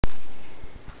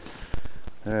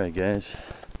Alright guys,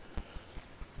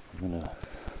 I'm gonna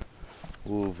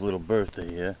move little birthday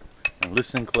here and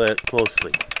listen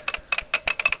closely.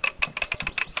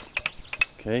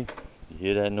 Okay, you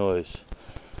hear that noise?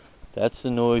 That's the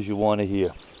noise you want to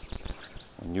hear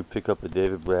when you pick up a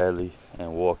David Bradley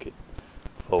and walk it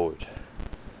forward.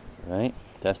 Right?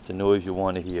 That's the noise you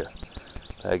want to hear.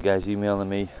 Alright guys, emailing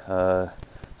me. This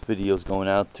video's going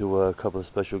out to a couple of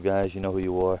special guys, you know who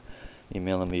you are.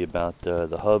 Emailing me about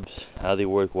the hubs, how they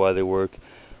work, why they work,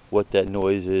 what that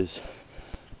noise is,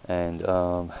 and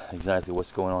exactly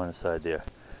what's going on inside there.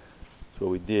 So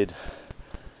what we did,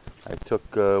 I took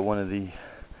one of the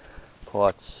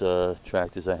parts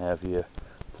tractors I have here,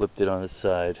 flipped it on the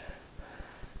side,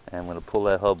 and I'm going to pull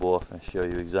that hub off and show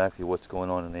you exactly what's going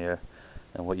on in there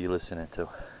and what you're listening to.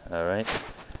 Alright?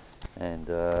 And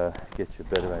get you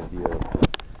a better idea of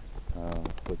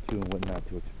what to and what not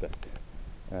to expect.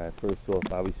 Alright, first off,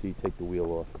 obviously take the wheel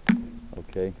off.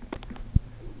 Okay?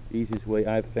 The easiest way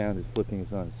I've found is flipping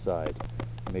this on the side.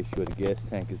 Make sure the gas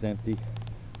tank is empty.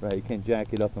 Right, you can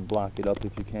jack it up and block it up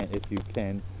if you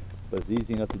can, but it's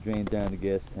easy enough to drain down the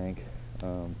gas tank.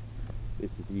 This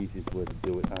is the easiest way to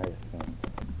do it, I have found.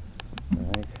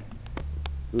 Alright,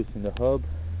 loosen the hub.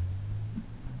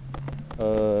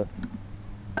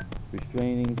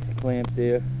 Restraining clamp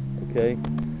there, okay?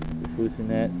 Just loosen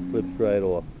that, slips right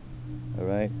off.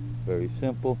 Alright, very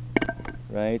simple,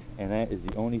 right? And that is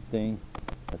the only thing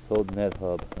that's holding that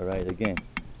hub. Alright, again,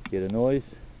 get a noise.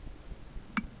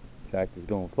 Tractor's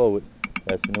going forward,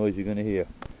 that's the noise you're going to hear.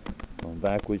 Going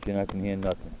backwards, you're not going to hear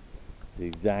nothing.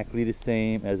 It's exactly the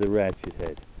same as a ratchet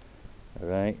head.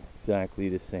 Alright, exactly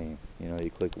the same. You know,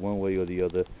 you click one way or the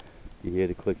other, you hear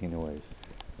the clicking noise.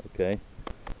 Okay?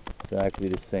 Exactly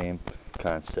the same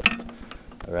concept.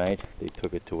 Alright, they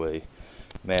took it to a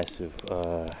massive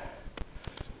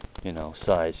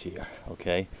size here.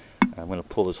 Okay, I'm going to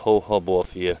pull this whole hub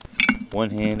off here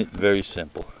one-handed, very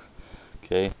simple.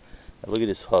 Okay, now look at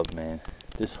this hub, man.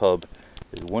 This hub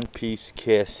is one piece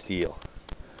cast steel.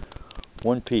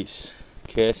 One piece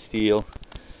cast steel.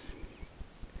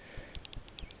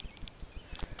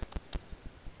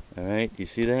 Alright, you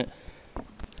see that?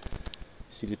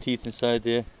 See the teeth inside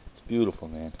there? It's beautiful,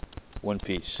 man. One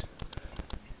piece.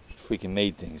 Freaking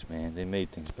made things, man. They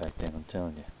made things back then, I'm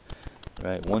telling you.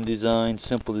 Right, one design,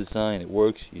 simple design, it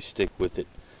works, you stick with it.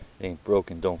 It ain't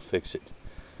broken, don't fix it.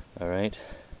 Alright?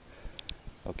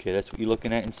 Okay, that's what you're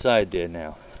looking at inside there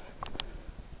now.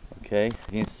 Okay,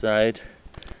 the inside,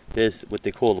 there's what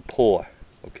they call the paw.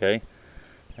 Okay?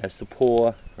 That's the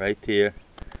paw right there.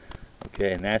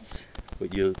 Okay, and that's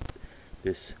what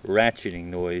this ratcheting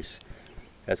noise,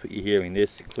 that's what you're hearing,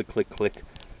 this click, click, click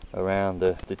around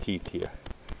the teeth here.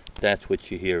 That's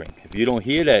what you're hearing. If you don't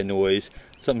hear that noise,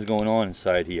 something's going on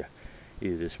inside here.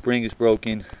 Either the spring is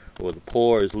broken, or the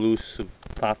paw is loose,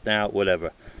 popped out,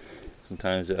 whatever.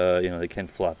 Sometimes, they can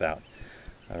flop out.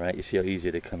 Alright, you see how easy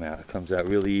they come out. It comes out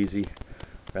really easy.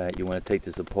 Right, you want to take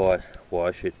this apart,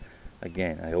 wash it.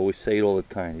 Again, I always say it all the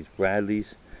time, these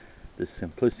Bradleys, the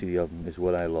simplicity of them is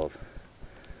what I love.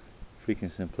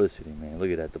 Freaking simplicity, man. Look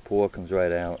at that, the paw comes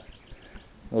right out.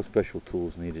 No special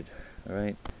tools needed.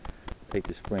 Alright, take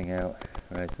the spring out.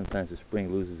 Alright, sometimes the spring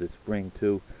loses its spring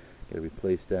too. Gotta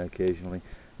replace that occasionally.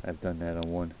 I've done that on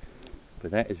one.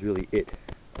 But that is really it.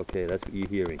 Okay, that's what you're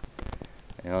hearing.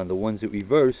 And on the ones that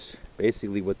reverse,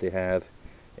 basically what they have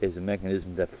is a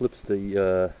mechanism that flips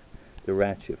the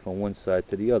ratchet from one side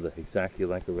to the other, exactly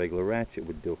like a regular ratchet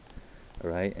would do.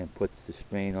 Alright, and puts the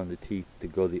strain on the teeth to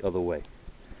go the other way.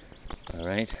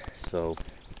 Alright, so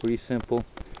pretty simple.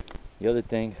 The other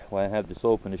thing why I have this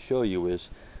open to show you is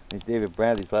these David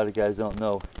Bradleys, a lot of guys don't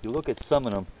know. You look at some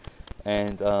of them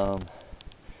and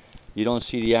you don't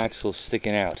see the axles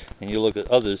sticking out. And you look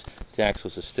at others, the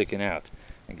axles are sticking out.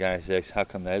 And guys ask, how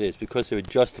come that is? Because they're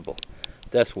adjustable.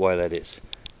 That's why that is.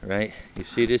 Right? You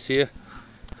see this here?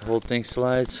 The whole thing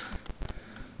slides.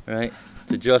 Right?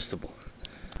 It's adjustable.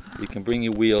 You can bring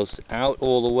your wheels out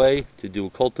all the way to do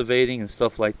cultivating and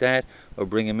stuff like that, or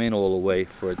bring them in all the way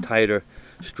for a tighter,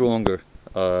 stronger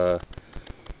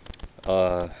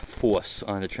force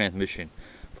on the transmission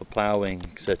for plowing,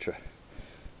 etc.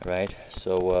 Right?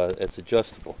 So it's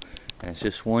adjustable, and it's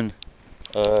just one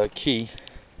key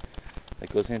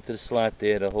that goes into the slot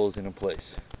there that holds it in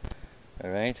place.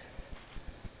 Alright?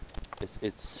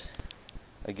 It's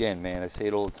again, man, I say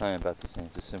it all the time about these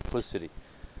things, the simplicity.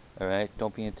 Alright?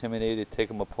 Don't be intimidated, take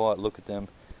them apart, look at them.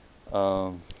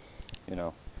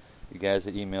 You guys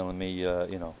are emailing me,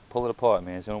 pull it apart,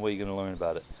 man. It's the only way you're going to learn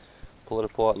about it. Pull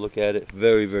it apart, look at it,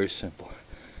 very, very simple.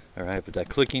 Alright, but that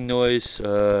clicking noise,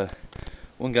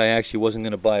 One guy actually wasn't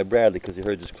going to buy a Bradley because he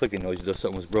heard this clicking noise. He thought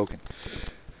something was broken.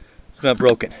 It's not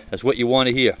broken. That's what you want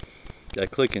to hear. That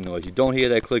clicking noise. You don't hear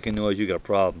that clicking noise, you got a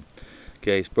problem.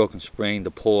 Okay, it's broken spring, the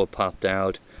puller popped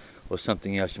out, or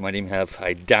something else. You might even have,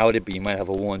 I doubt it, but you might have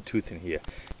a worn tooth in here.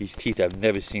 These teeth, I've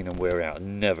never seen them wear out.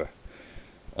 Never.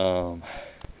 And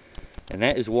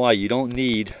that is why you don't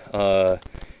need,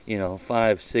 you know,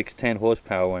 5, 6, 10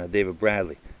 horsepower on a David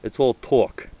Bradley. It's all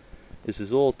torque. This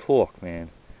is all torque, man.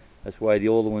 That's why the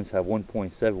older ones have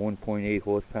 1.7, 1.8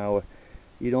 horsepower.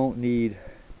 You don't need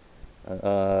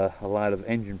a lot of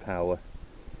engine power.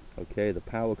 Okay, the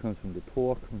power comes from the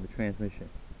torque, from the transmission.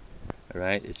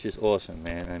 Alright, it's just awesome,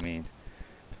 man. I mean,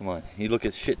 come on. You look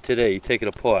at shit today, you take it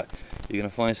apart. You're gonna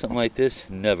find something like this?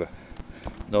 Never.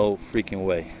 No freaking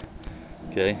way.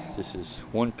 Okay, this is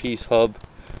one-piece hub.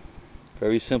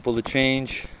 Very simple to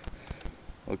change.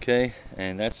 Okay,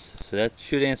 and so that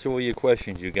should answer all your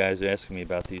questions you guys are asking me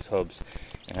about these hubs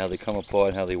and how they come apart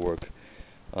and how they work.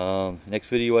 Next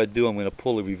video I do, I'm going to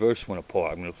pull the reverse one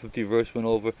apart. I'm going to flip the reverse one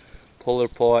over, pull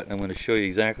it apart, and I'm going to show you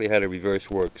exactly how the reverse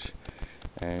works.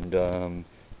 And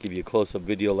give you a close-up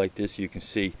video like this so you can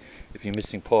see if you're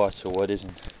missing parts or what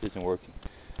isn't working.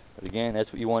 But again,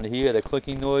 that's what you want to hear, that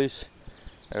clicking noise.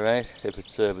 Alright, if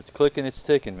it's clicking, it's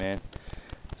ticking, man.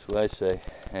 That's what I say.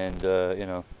 And you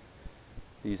know,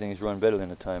 these things run better than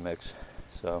the Timex.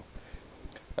 So,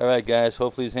 alright guys,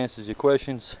 hopefully this answers your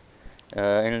questions.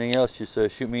 Anything else, just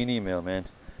shoot me an email, man.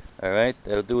 Alright,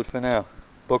 that'll do it for now.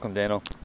 Book 'em, Dano.